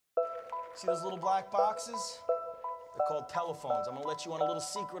See those little black boxes? They're called telephones. I'm gonna let you on a little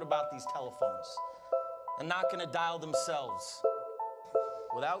secret about these telephones. They're not gonna dial themselves.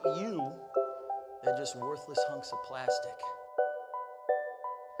 Without you, they're just worthless hunks of plastic.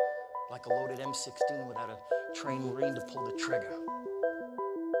 Like a loaded M16 without a trained Marine to pull the trigger.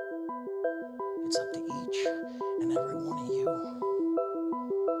 It's up to each and every one of you,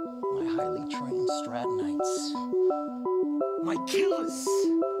 my highly trained Strattonites. My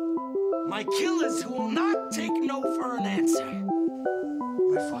killers who will not take no for an answer.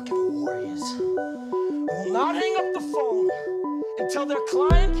 My fucking warriors who will not hang up the phone until their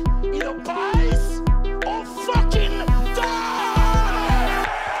client either buys or fucking dies!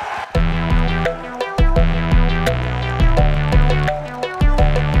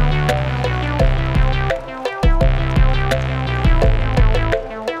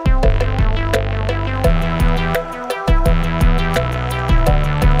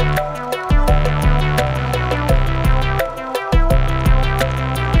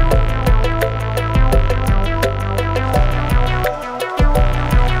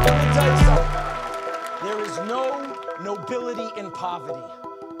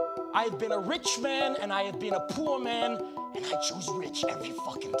 I have been a rich man and I have been a poor man, and I choose rich every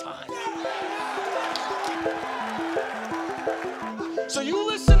fucking time. So you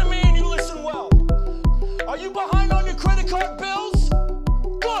listen to me and you listen well. Are you behind on your credit card bills?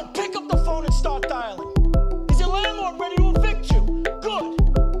 Good, pick up the phone and start dialing. Is your landlord ready to evict you?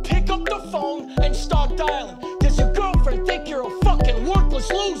 Good, pick up the phone and start dialing. Does your girlfriend think you're a fucking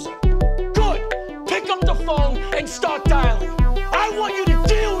worthless loser? Good, pick up the phone and start dialing. I want you to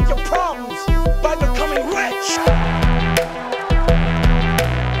deal with your problems by becoming rich.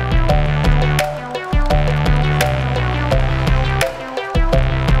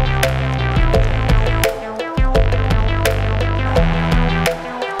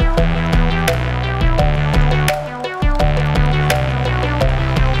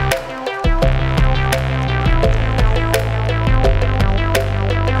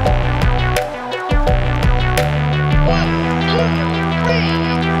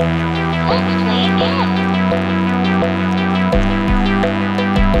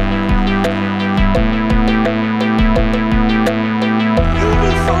 You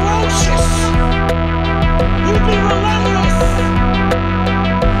be ferocious. You be relentless.